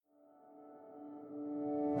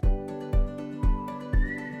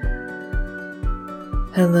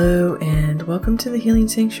Hello and welcome to the Healing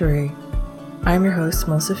Sanctuary. I'm your host,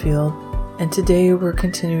 Melissa Field, and today we're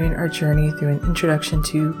continuing our journey through an introduction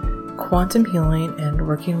to quantum healing and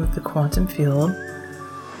working with the quantum field.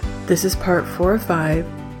 This is part 4 of 5,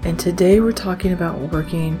 and today we're talking about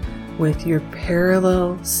working with your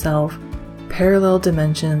parallel self, parallel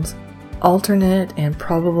dimensions, alternate and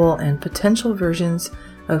probable and potential versions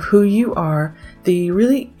of who you are, the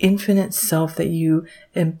really infinite self that you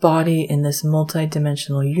embody in this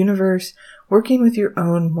multidimensional universe, working with your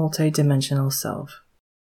own multidimensional self.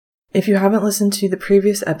 If you haven't listened to the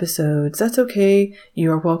previous episodes, that's okay.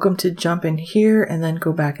 You are welcome to jump in here and then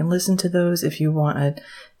go back and listen to those if you want a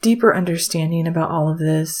deeper understanding about all of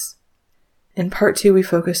this. In part 2, we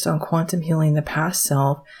focused on quantum healing the past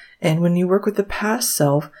self, and when you work with the past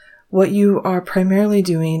self, what you are primarily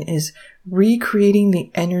doing is recreating the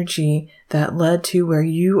energy that led to where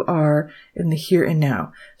you are in the here and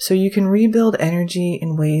now. So you can rebuild energy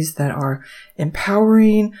in ways that are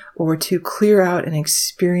empowering or to clear out an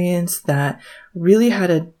experience that really had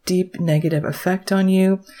a deep negative effect on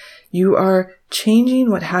you. You are changing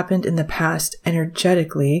what happened in the past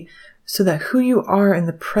energetically so that who you are in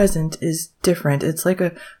the present is different. It's like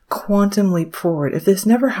a quantum leap forward. If this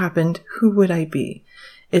never happened, who would I be?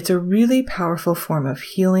 It's a really powerful form of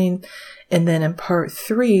healing. And then in part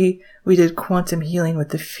 3, we did quantum healing with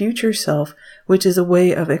the future self, which is a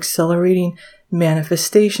way of accelerating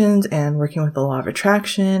manifestations and working with the law of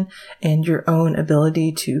attraction and your own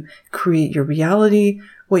ability to create your reality.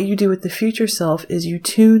 What you do with the future self is you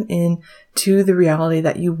tune in to the reality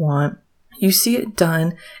that you want. You see it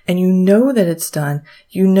done and you know that it's done.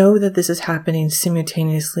 You know that this is happening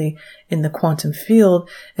simultaneously in the quantum field.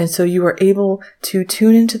 And so you are able to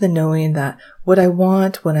tune into the knowing that what I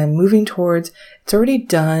want, what I'm moving towards, it's already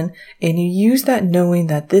done. And you use that knowing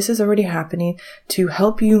that this is already happening to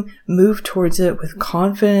help you move towards it with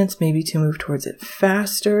confidence, maybe to move towards it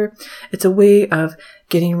faster. It's a way of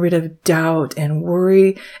getting rid of doubt and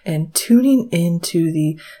worry and tuning into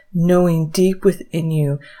the knowing deep within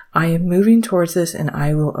you. I am moving towards this and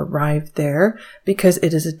I will arrive there because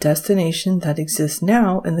it is a destination that exists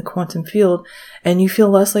now in the quantum field, and you feel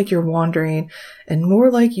less like you're wandering and more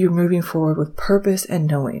like you're moving forward with purpose and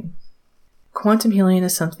knowing. Quantum healing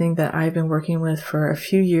is something that I've been working with for a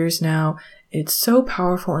few years now. It's so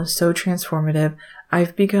powerful and so transformative.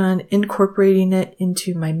 I've begun incorporating it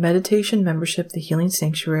into my meditation membership, the Healing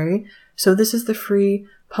Sanctuary. So this is the free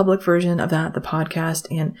public version of that, the podcast.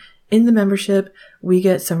 And in the membership, we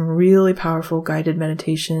get some really powerful guided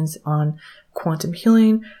meditations on quantum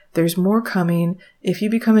healing. There's more coming. If you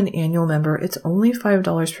become an annual member, it's only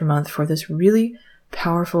 $5 per month for this really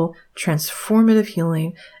powerful, transformative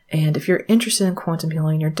healing. And if you're interested in quantum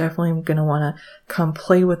healing, you're definitely going to want to come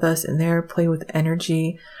play with us in there, play with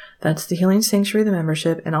energy. That's the Healing Sanctuary, the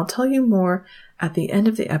membership, and I'll tell you more at the end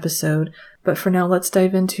of the episode. But for now, let's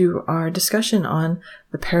dive into our discussion on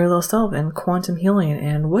the parallel self and quantum healing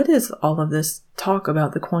and what is all of this talk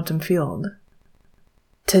about the quantum field.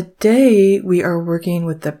 Today, we are working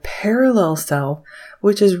with the parallel self,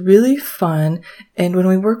 which is really fun. And when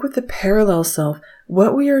we work with the parallel self,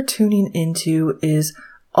 what we are tuning into is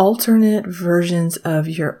alternate versions of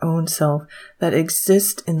your own self that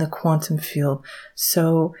exist in the quantum field.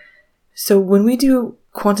 So when we do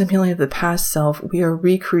quantum healing of the past self, we are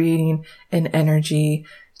recreating an energy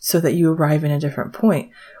so that you arrive in a different point.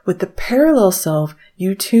 With the parallel self,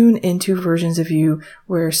 you tune into versions of you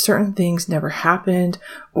where certain things never happened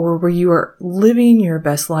or where you are living your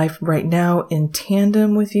best life right now in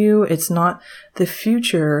tandem with you. It's not the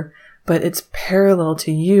future, but it's parallel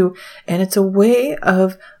to you. And it's a way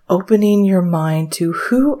of opening your mind to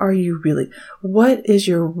who are you really? What is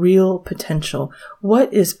your real potential?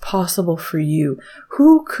 What is possible for you?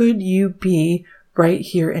 Who could you be right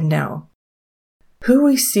here and now? Who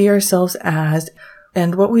we see ourselves as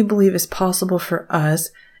and what we believe is possible for us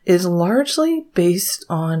is largely based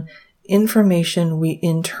on information we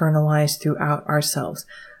internalize throughout ourselves.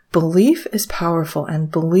 Belief is powerful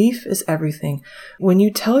and belief is everything. When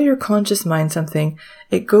you tell your conscious mind something,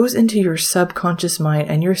 it goes into your subconscious mind,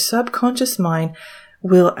 and your subconscious mind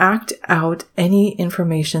will act out any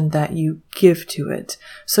information that you give to it.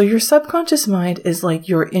 So your subconscious mind is like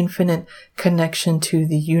your infinite connection to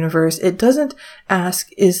the universe. It doesn't ask,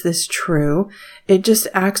 is this true? It just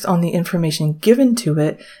acts on the information given to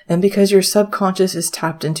it. And because your subconscious is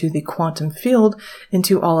tapped into the quantum field,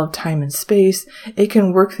 into all of time and space, it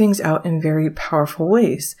can work things out in very powerful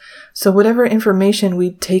ways. So whatever information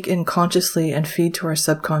we take in consciously and feed to our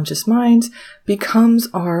subconscious minds becomes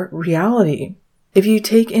our reality. If you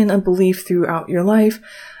take in a belief throughout your life,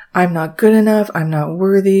 I'm not good enough. I'm not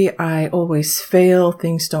worthy. I always fail.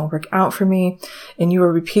 Things don't work out for me. And you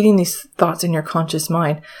are repeating these thoughts in your conscious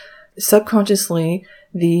mind. Subconsciously,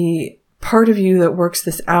 the part of you that works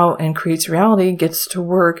this out and creates reality gets to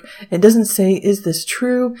work. It doesn't say, is this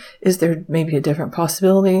true? Is there maybe a different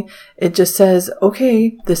possibility? It just says,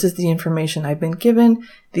 okay, this is the information I've been given.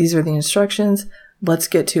 These are the instructions. Let's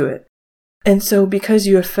get to it. And so because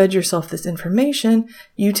you have fed yourself this information,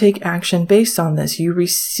 you take action based on this. You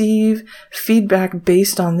receive feedback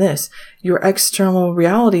based on this. Your external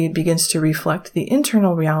reality begins to reflect the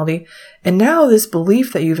internal reality. And now this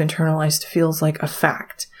belief that you've internalized feels like a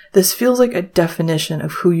fact. This feels like a definition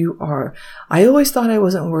of who you are. I always thought I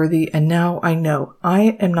wasn't worthy, and now I know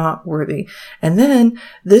I am not worthy. And then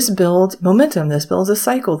this builds momentum. This builds a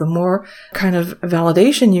cycle. The more kind of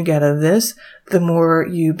validation you get of this, the more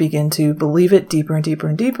you begin to believe it deeper and deeper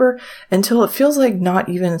and deeper until it feels like not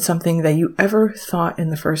even something that you ever thought in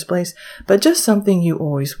the first place, but just something you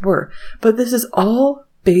always were. But this is all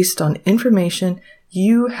based on information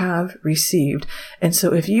you have received. And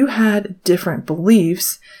so if you had different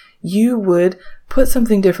beliefs, you would put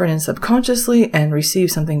something different in subconsciously and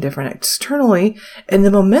receive something different externally, and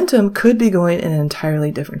the momentum could be going in an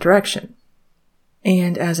entirely different direction.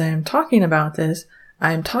 And as I am talking about this,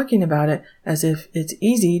 I am talking about it as if it's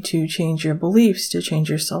easy to change your beliefs, to change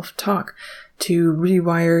your self-talk, to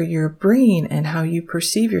rewire your brain and how you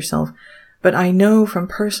perceive yourself. But I know from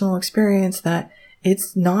personal experience that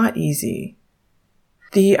it's not easy.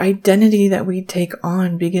 The identity that we take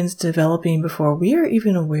on begins developing before we are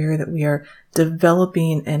even aware that we are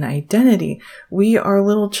developing an identity. We are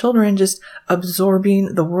little children just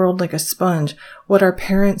absorbing the world like a sponge. What our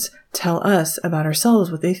parents tell us about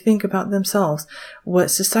ourselves, what they think about themselves,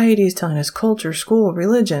 what society is telling us, culture, school,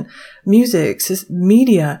 religion, music,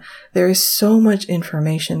 media. There is so much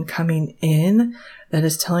information coming in that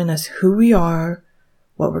is telling us who we are,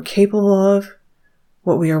 what we're capable of,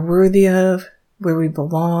 what we are worthy of, where we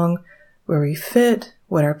belong, where we fit,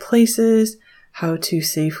 what our place is, how to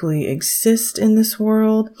safely exist in this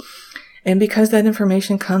world. And because that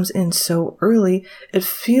information comes in so early, it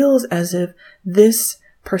feels as if this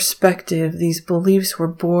perspective, these beliefs were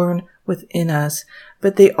born within us,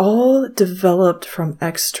 but they all developed from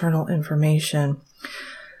external information.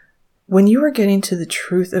 When you are getting to the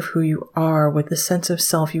truth of who you are with the sense of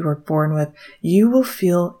self you were born with, you will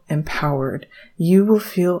feel empowered. You will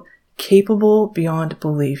feel capable beyond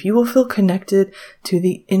belief. You will feel connected to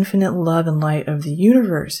the infinite love and light of the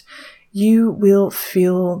universe. You will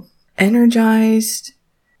feel energized,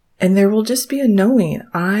 and there will just be a knowing,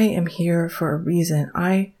 I am here for a reason.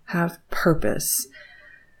 I have purpose.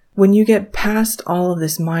 When you get past all of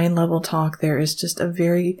this mind level talk, there is just a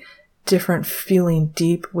very different feeling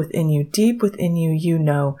deep within you. Deep within you, you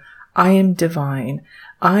know, I am divine.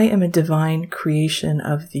 I am a divine creation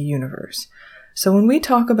of the universe. So when we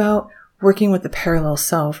talk about working with the parallel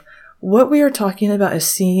self, what we are talking about is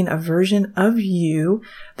seeing a version of you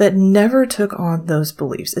that never took on those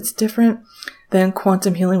beliefs. It's different than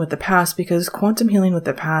quantum healing with the past, because quantum healing with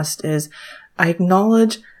the past is, I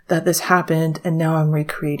acknowledge that this happened and now I'm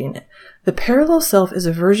recreating it. The parallel self is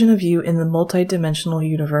a version of you in the multidimensional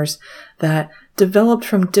universe that developed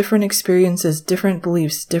from different experiences, different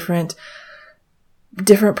beliefs, different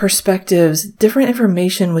perspectives, different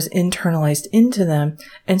information was internalized into them.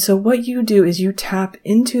 And so what you do is you tap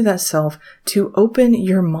into that self to open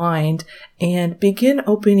your mind and begin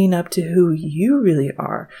opening up to who you really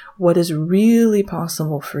are, what is really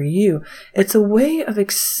possible for you. It's a way of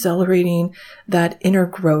accelerating that inner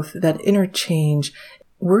growth, that inner change.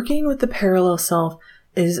 Working with the parallel self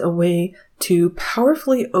is a way to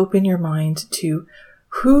powerfully open your mind to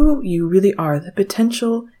who you really are, the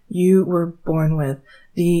potential you were born with,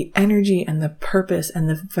 the energy and the purpose and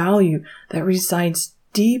the value that resides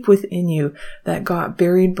deep within you that got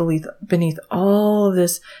buried beneath all of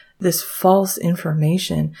this false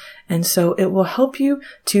information. And so it will help you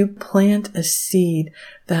to plant a seed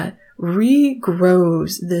that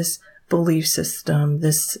regrows this belief system,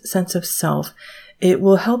 this sense of self. It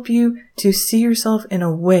will help you to see yourself in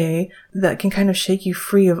a way that can kind of shake you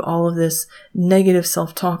free of all of this negative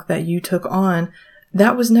self-talk that you took on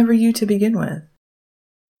that was never you to begin with.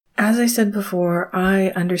 As I said before,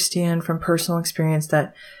 I understand from personal experience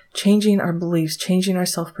that changing our beliefs, changing our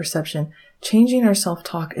self-perception, changing our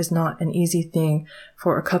self-talk is not an easy thing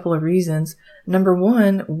for a couple of reasons. Number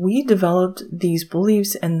one, we developed these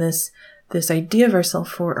beliefs and this idea of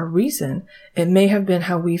ourselves for a reason. It may have been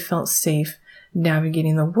how we felt safe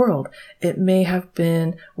navigating the world. It may have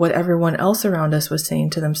been what everyone else around us was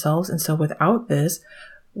saying to themselves. And so without this,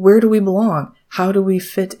 where do we belong? How do we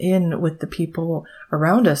fit in with the people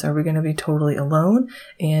around us? Are we going to be totally alone?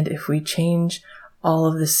 And if we change all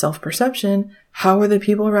of this self-perception, how are the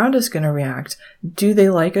people around us going to react? Do they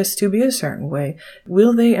like us to be a certain way?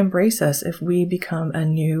 Will they embrace us if we become a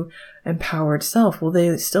new empowered self? Will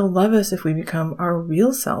they still love us if we become our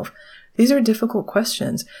real self? These are difficult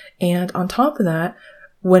questions. And on top of that,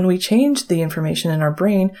 when we change the information in our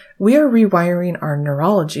brain, we are rewiring our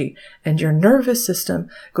neurology, and your nervous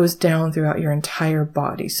system goes down throughout your entire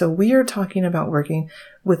body. So we are talking about working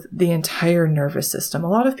with the entire nervous system. A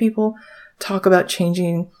lot of people talk about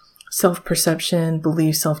changing self-perception,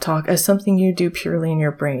 belief, self-talk as something you do purely in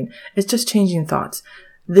your brain. It's just changing thoughts.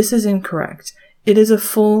 This is incorrect. It is a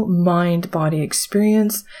full mind-body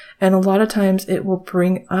experience, and a lot of times it will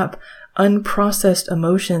bring up unprocessed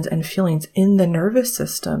emotions and feelings in the nervous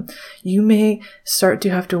system. You may start to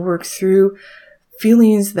have to work through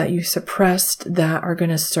feelings that you suppressed that are going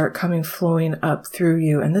to start flowing up through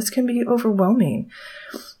you, and this can be overwhelming.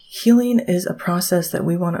 Healing is a process that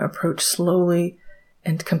we want to approach slowly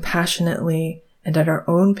and compassionately and at our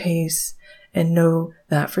own pace, and know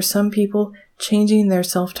that for some people, changing their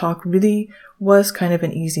self-talk really was kind of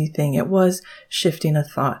an easy thing. It was shifting a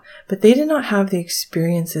thought, but they did not have the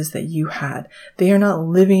experiences that you had. They are not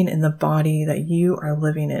living in the body that you are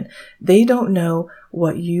living in. They don't know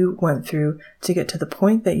what you went through to get to the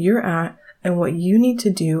point that you're at and what you need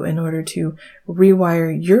to do in order to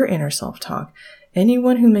rewire your inner self-talk.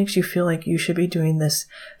 Anyone who makes you feel like you should be doing this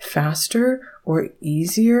faster or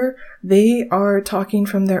easier, they are talking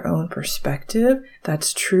from their own perspective.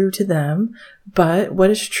 That's true to them. But what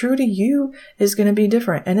is true to you is going to be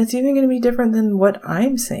different. And it's even going to be different than what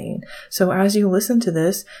I'm saying. So as you listen to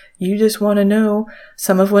this, you just want to know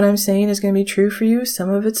some of what I'm saying is going to be true for you. Some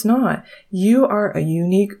of it's not. You are a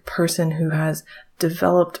unique person who has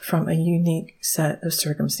developed from a unique set of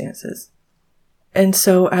circumstances. And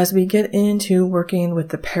so as we get into working with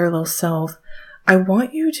the parallel self, I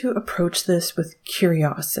want you to approach this with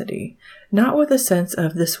curiosity, not with a sense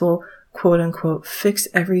of this will quote unquote fix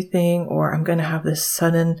everything, or I'm going to have this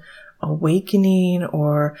sudden awakening,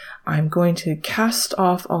 or I'm going to cast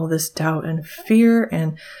off all this doubt and fear,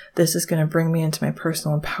 and this is going to bring me into my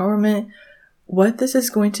personal empowerment. What this is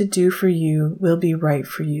going to do for you will be right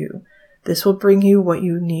for you. This will bring you what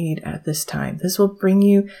you need at this time. This will bring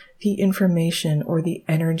you the information or the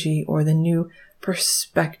energy or the new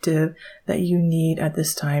perspective that you need at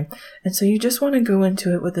this time. And so you just want to go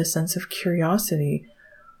into it with a sense of curiosity.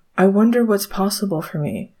 I wonder what's possible for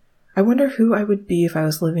me. I wonder who I would be if I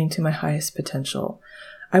was living to my highest potential.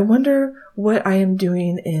 I wonder what I am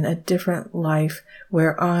doing in a different life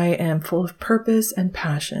where I am full of purpose and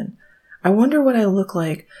passion. I wonder what I look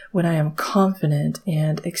like when I am confident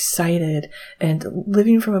and excited and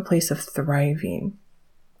living from a place of thriving.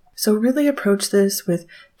 So really approach this with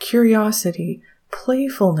curiosity,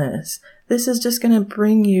 playfulness. This is just going to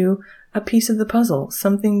bring you a piece of the puzzle,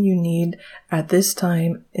 something you need at this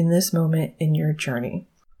time, in this moment in your journey.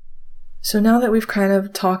 So now that we've kind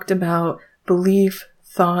of talked about belief,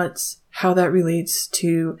 thoughts, how that relates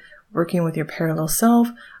to working with your parallel self,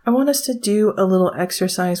 I want us to do a little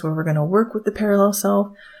exercise where we're going to work with the parallel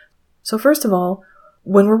self. So first of all,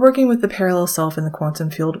 when we're working with the parallel self in the quantum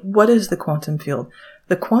field, what is the quantum field?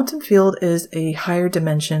 The quantum field is a higher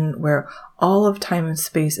dimension where all of time and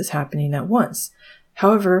space is happening at once.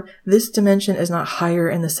 However, this dimension is not higher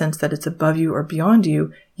in the sense that it's above you or beyond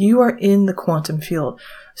you. You are in the quantum field.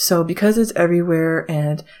 So because it's everywhere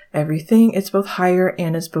and everything, it's both higher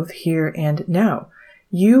and it's both here and now.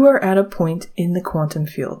 You are at a point in the quantum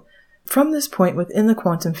field. From this point within the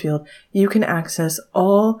quantum field, you can access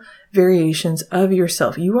all variations of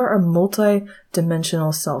yourself. You are a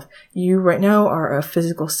multi-dimensional self. You right now are a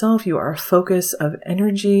physical self. You are a focus of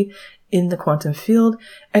energy in the quantum field.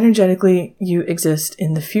 Energetically, you exist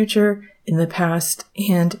in the future, in the past,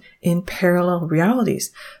 and in parallel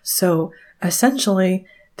realities. So essentially,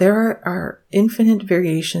 there are infinite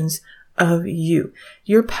variations of you.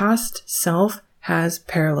 Your past self has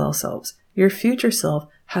parallel selves. Your future self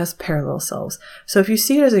has parallel selves. So if you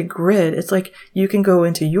see it as a grid, it's like you can go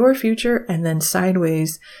into your future and then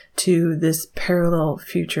sideways to this parallel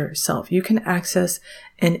future self. You can access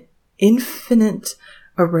an infinite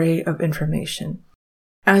array of information.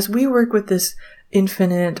 As we work with this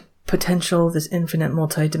infinite potential, this infinite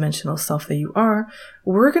multidimensional self that you are,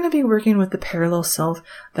 we're going to be working with the parallel self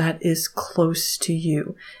that is close to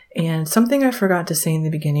you. And something I forgot to say in the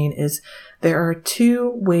beginning is there are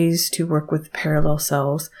two ways to work with parallel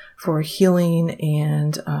selves for healing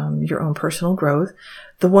and your own personal growth.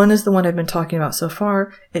 The one is the one I've been talking about so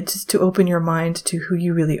far. It's to open your mind to who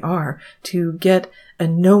you really are, to get a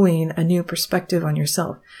knowing, a new perspective on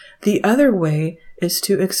yourself. The other way is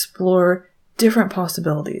to explore different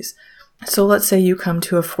possibilities. So let's say you come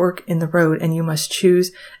to a fork in the road and you must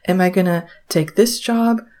choose, am I going to take this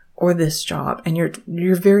job or this job? And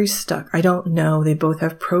you're very stuck. I don't know. They both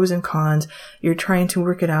have pros and cons. You're trying to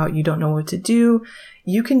work it out. You don't know what to do.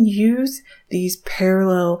 You can use these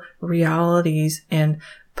parallel realities and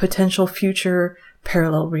potential future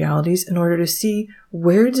parallel realities in order to see,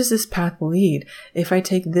 where does this path lead? If I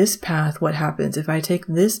take this path, what happens? If I take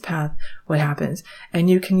this path, what happens? And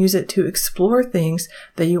you can use it to explore things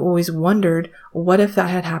that you always wondered, what if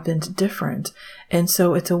that had happened different? And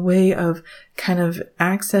so it's a way of kind of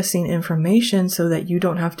accessing information so that you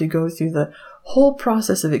don't have to go through the whole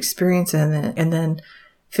process of experience and then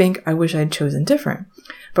think, I wish I'd chosen different.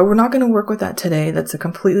 But we're not going to work with that today. That's a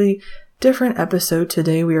completely different episode.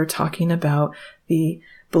 Today we are talking about the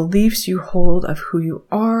beliefs you hold of who you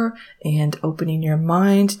are and opening your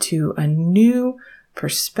mind to a new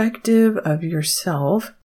perspective of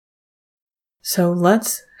yourself. So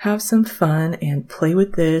let's have some fun and play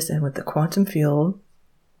with this and with the quantum field.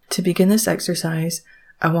 To begin this exercise,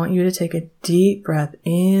 I want you to take a deep breath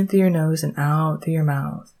in through your nose and out through your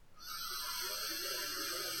mouth.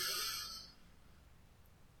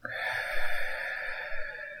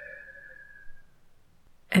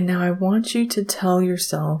 And now I want you to tell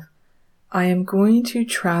yourself, I am going to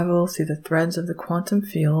travel through the threads of the quantum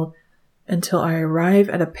field until I arrive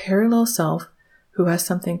at a parallel self who has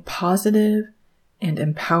something positive and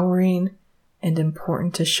empowering and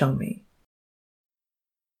important to show me.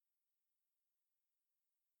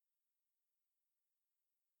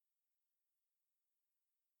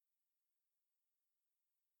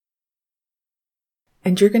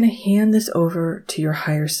 And you're going to hand this over to your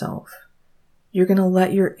higher self. You're going to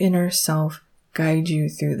let your inner self guide you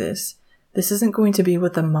through this. This isn't going to be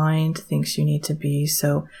what the mind thinks you need to be,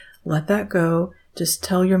 so let that go. Just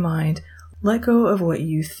tell your mind, let go of what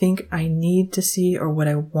you think I need to see or what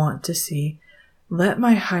I want to see. Let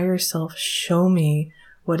my higher self show me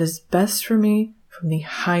what is best for me from the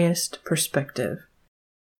highest perspective.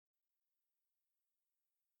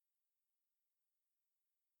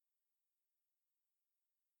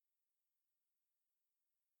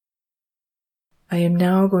 I am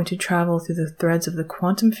now going to travel through the threads of the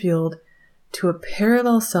quantum field to a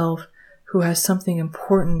parallel self who has something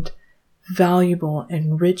important, valuable,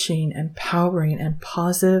 enriching, empowering, and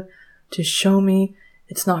positive to show me.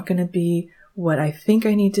 It's not going to be what I think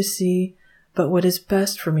I need to see, but what is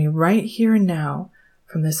best for me right here and now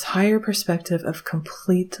from this higher perspective of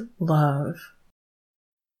complete love.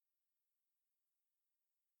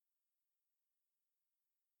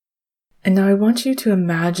 And now I want you to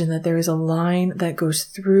imagine that there is a line that goes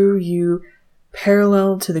through you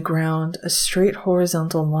parallel to the ground, a straight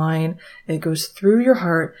horizontal line. It goes through your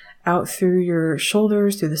heart, out through your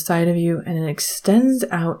shoulders, through the side of you, and it extends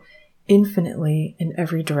out infinitely in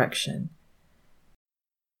every direction.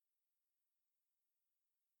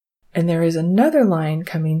 And there is another line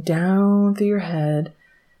coming down through your head,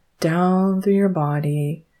 down through your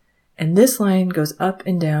body, and this line goes up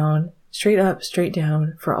and down, straight up, straight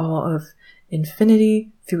down for all of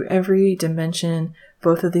infinity through every dimension.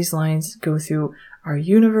 Both of these lines go through our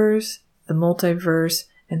universe, the multiverse,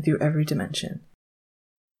 and through every dimension.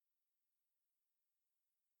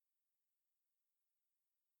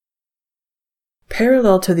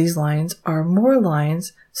 Parallel to these lines are more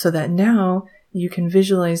lines so that now you can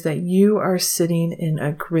visualize that you are sitting in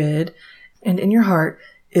a grid, and in your heart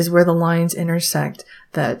is where the lines intersect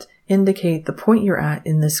that indicate the point you're at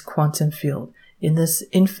in this quantum field, in this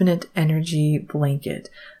infinite energy blanket.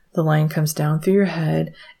 The line comes down through your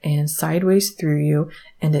head and sideways through you,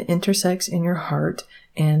 and it intersects in your heart,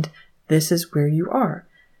 and this is where you are.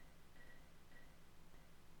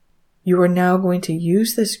 You are now going to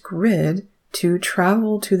use this grid to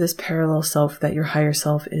travel to this parallel self that your higher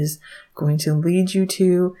self is going to lead you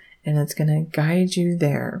to, and it's going to guide you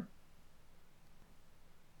there.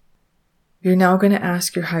 You're now going to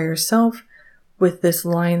ask your higher self, with this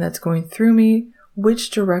line that's going through me, which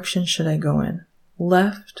direction should I go in?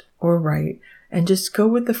 Left or right? And just go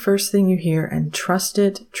with the first thing you hear and trust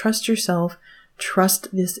it, trust yourself,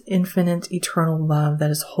 trust this infinite, eternal love that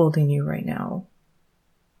is holding you right now.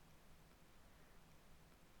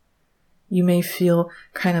 You may feel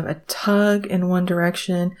kind of a tug in one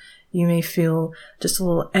direction. You may feel just a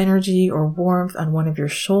little energy or warmth on one of your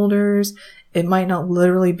shoulders. It might not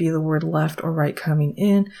literally be the word left or right coming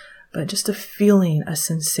in, but just a feeling, a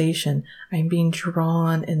sensation. I'm being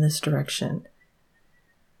drawn in this direction.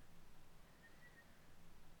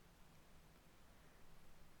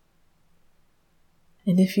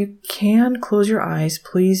 And if you can close your eyes,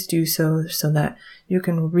 please do so that you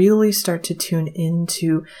can really start to tune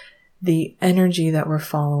into the energy that we're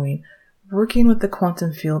following. Working with the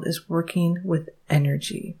quantum field is working with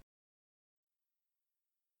energy.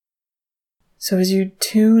 So as you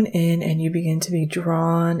tune in and you begin to be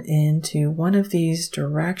drawn into one of these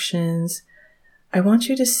directions, I want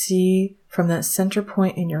you to see from that center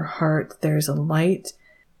point in your heart, there's a light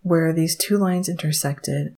where these two lines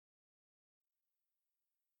intersected.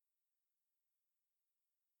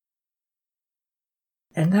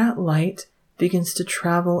 And that light begins to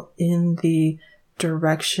travel in the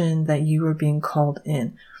direction that you are being called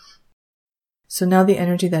in. So now the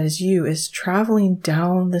energy that is you is traveling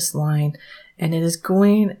down this line, and it is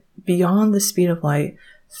going beyond the speed of light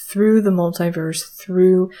through the multiverse,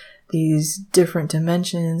 through these different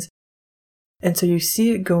dimensions. And so you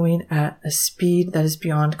see it going at a speed that is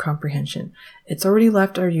beyond comprehension. It's already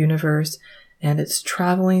left our universe, and it's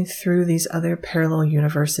traveling through these other parallel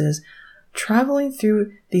universes, traveling through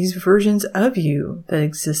these versions of you that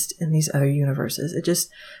exist in these other universes. It just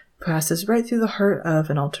passes right through the heart of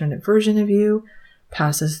an alternate version of you,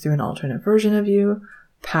 passes through an alternate version of you,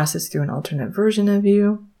 passes through an alternate version of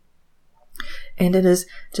you. And it is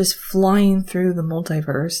just flying through the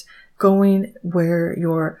multiverse, going where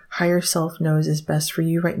your higher self knows is best for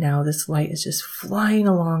you right now. This light is just flying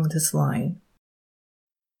along this line.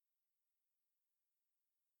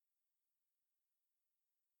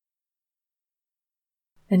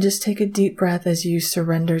 And just take a deep breath as you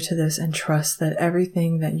surrender to this and trust that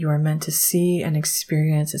everything that you are meant to see and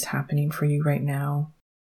experience is happening for you right now.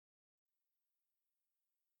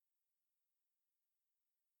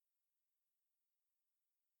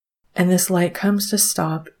 And this light comes to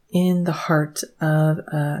stop in the heart of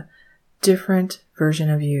a different version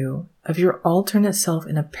of you, of your alternate self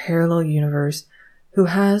in a parallel universe who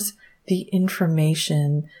has the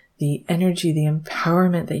information, the energy, the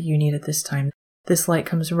empowerment that you need at this time. This light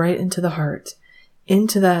comes right into the heart,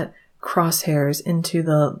 into that crosshairs, into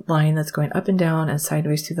the line that's going up and down and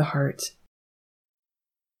sideways through the heart.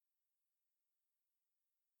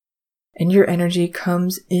 And your energy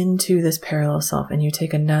comes into this parallel self, and you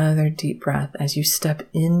take another deep breath as you step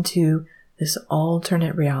into this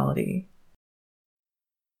alternate reality.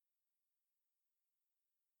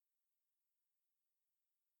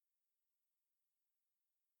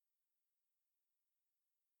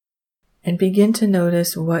 And begin to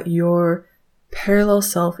notice what your parallel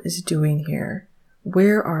self is doing here.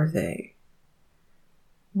 Where are they?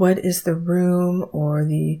 What is the room or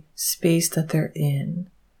the space that they're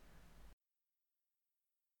in?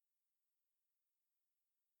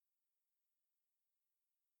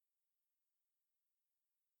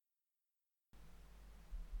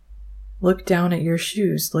 Look down at your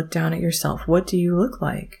shoes. Look down at yourself. What do you look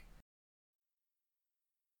like?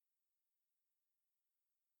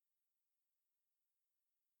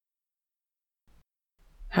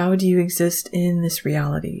 How do you exist in this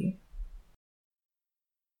reality?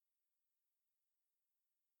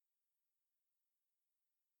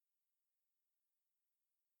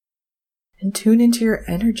 And tune into your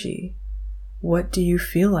energy. What do you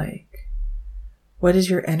feel like? What is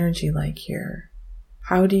your energy like here?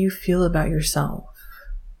 How do you feel about yourself?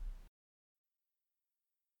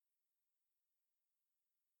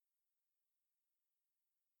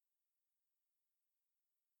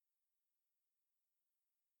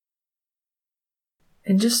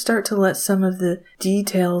 And just start to let some of the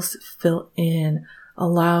details fill in.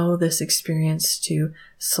 Allow this experience to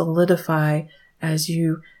solidify as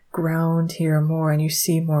you ground here more and you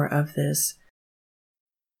see more of this.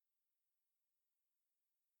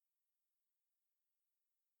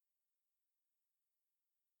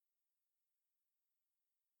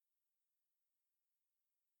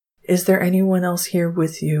 Is there anyone else here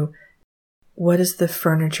with you? What is the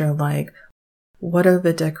furniture like? What are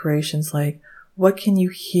the decorations like? What can you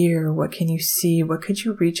hear? What can you see? What could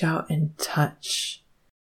you reach out and touch?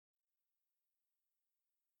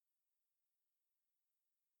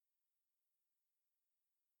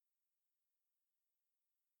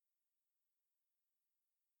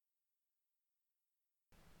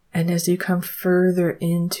 And as you come further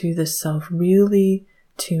into the self, really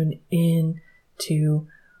tune in to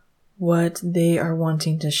what they are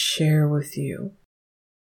wanting to share with you.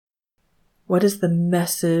 What is the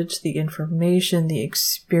message, the information, the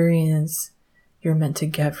experience you're meant to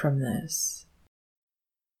get from this?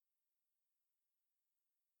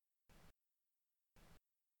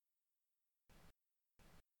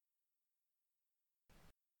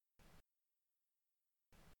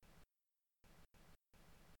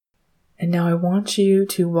 And now I want you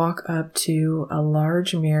to walk up to a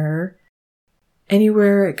large mirror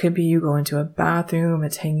Anywhere. It could be you go into a bathroom,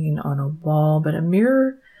 it's hanging on a wall, but a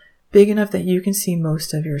mirror big enough that you can see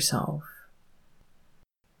most of yourself.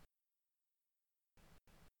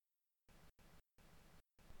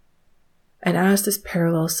 And as this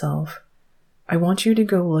parallel self, I want you to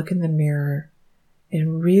go look in the mirror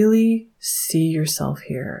and really see yourself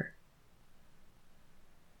here.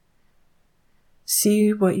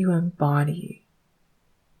 See what you embody.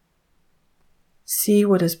 See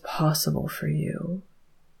what is possible for you.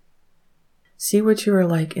 See what you are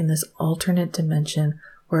like in this alternate dimension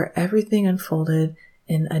where everything unfolded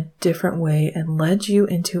in a different way and led you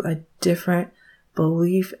into a different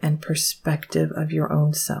belief and perspective of your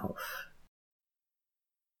own self.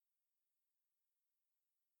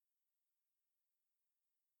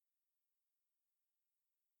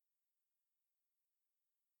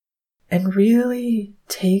 And really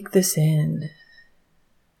take this in.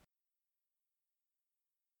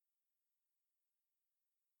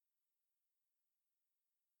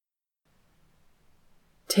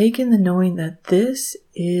 Take in the knowing that this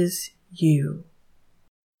is you.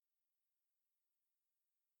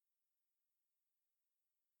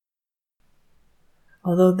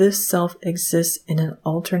 Although this self exists in an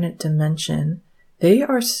alternate dimension, they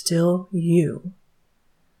are still you.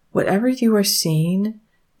 Whatever you are seeing,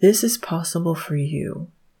 this is possible for you.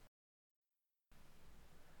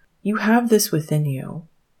 You have this within you.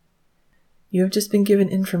 You have just been given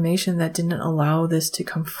information that didn't allow this to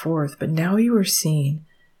come forth, but now you are seeing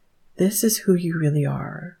this is who you really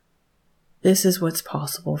are. This is what's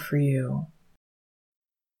possible for you.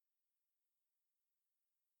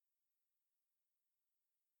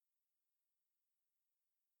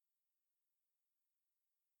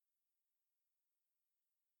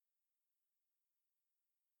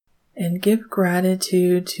 And give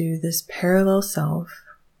gratitude to this parallel self.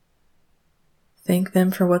 Thank them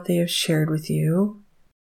for what they have shared with you.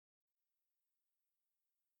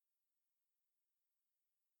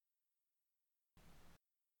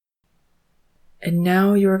 And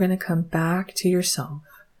now you are going to come back to yourself.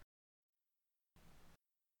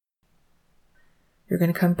 You're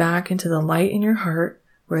going to come back into the light in your heart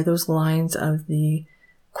where those lines of the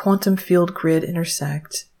quantum field grid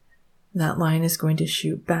intersect. That line is going to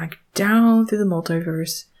shoot back down through the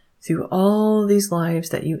multiverse, through all these lives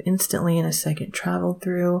that you instantly in a second traveled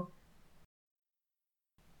through.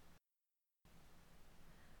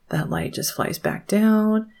 That light just flies back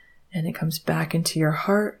down and it comes back into your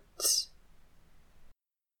heart.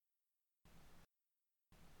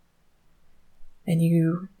 And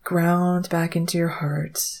you ground back into your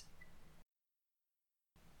heart.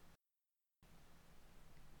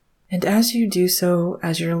 And as you do so,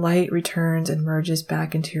 as your light returns and merges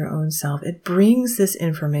back into your own self, it brings this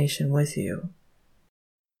information with you.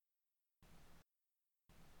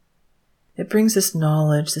 It brings this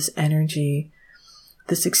knowledge, this energy,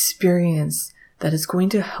 this experience that is going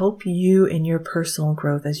to help you in your personal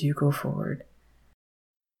growth as you go forward.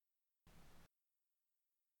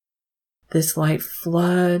 This light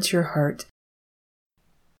floods your heart.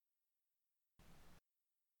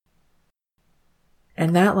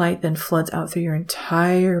 And that light then floods out through your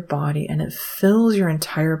entire body and it fills your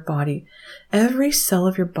entire body. Every cell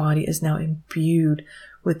of your body is now imbued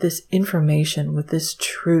with this information, with this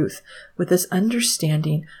truth, with this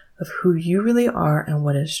understanding of who you really are and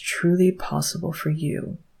what is truly possible for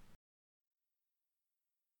you.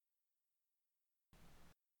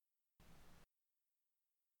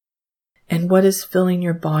 And what is filling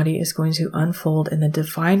your body is going to unfold in the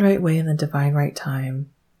divine right way in the divine right time.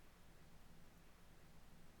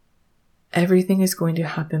 Everything is going to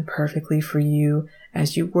happen perfectly for you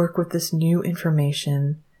as you work with this new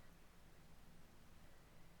information.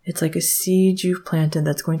 It's like a seed you've planted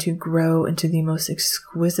that's going to grow into the most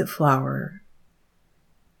exquisite flower.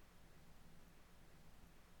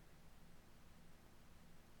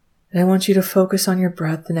 And I want you to focus on your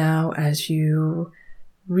breath now as you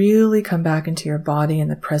really come back into your body in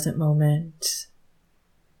the present moment.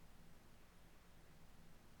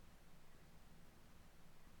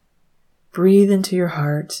 Breathe into your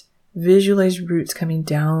heart. Visualize roots coming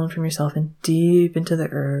down from yourself and deep into the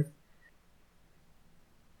earth.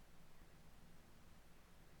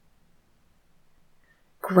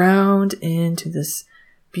 Ground into this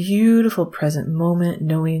beautiful present moment,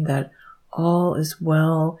 knowing that all is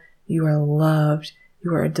well. You are loved.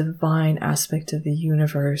 You are a divine aspect of the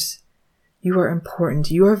universe. You are important.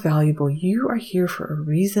 You are valuable. You are here for a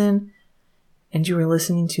reason, and you are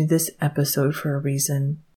listening to this episode for a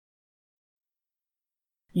reason.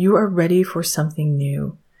 You are ready for something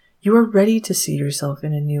new. You are ready to see yourself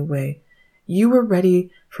in a new way. You are ready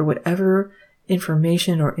for whatever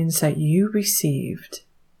information or insight you received.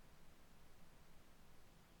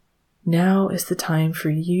 Now is the time for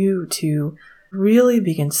you to really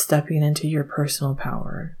begin stepping into your personal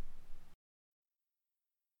power.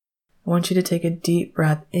 I want you to take a deep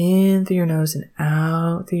breath in through your nose and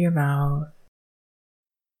out through your mouth.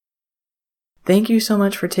 Thank you so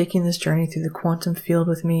much for taking this journey through the quantum field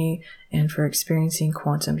with me and for experiencing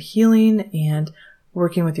quantum healing and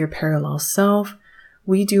working with your parallel self.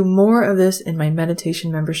 We do more of this in my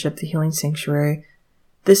meditation membership, The Healing Sanctuary.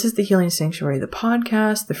 This is The Healing Sanctuary, the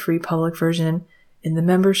podcast, the free public version. In the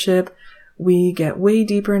membership, we get way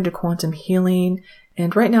deeper into quantum healing.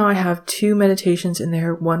 And right now I have 2 meditations in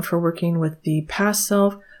there, one for working with the past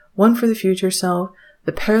self, one for the future self.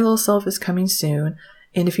 The parallel self is coming soon.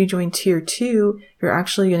 And if you join tier 2, you're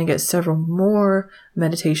actually going to get several more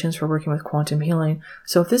meditations for working with quantum healing.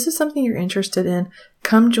 So if this is something you're interested in,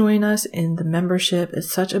 come join us in the membership.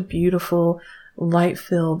 It's such a beautiful,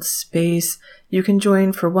 light-filled space. You can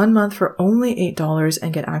join for 1 month for only $8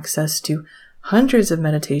 and get access to hundreds of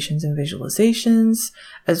meditations and visualizations,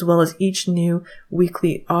 as well as each new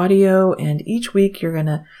weekly audio. And each week you're going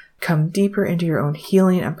to come deeper into your own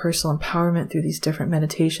healing and personal empowerment through these different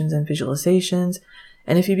meditations and visualizations.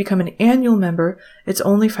 And if you become an annual member, it's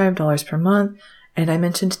only $5 per month. And I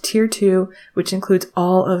mentioned tier 2, which includes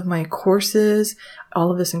all of my courses,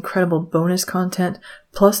 all of this incredible bonus content,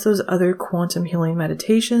 plus those other quantum healing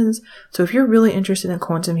meditations. So if you're really interested in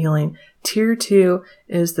quantum healing, tier 2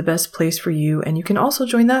 is the best place for you. And you can also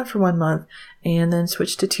join that for 1 month and then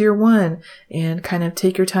switch to tier 1 and kind of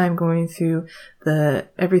take your time going through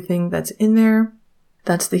everything that's in there.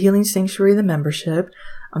 That's the Healing Sanctuary, the membership.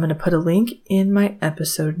 I'm going to put a link in my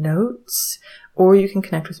episode notes, or you can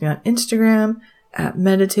connect with me on Instagram at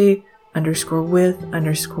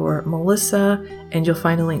meditate_with_Melissa, and you'll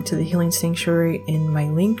find a link to the Healing Sanctuary in my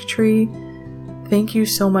link tree. Thank you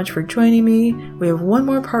so much for joining me. We have one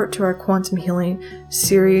more part to our quantum healing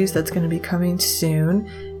series that's going to be coming soon.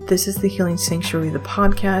 This is the Healing Sanctuary, the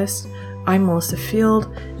podcast. I'm Melissa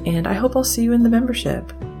Field, and I hope I'll see you in the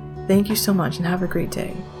membership. Thank you so much and have a great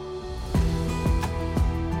day.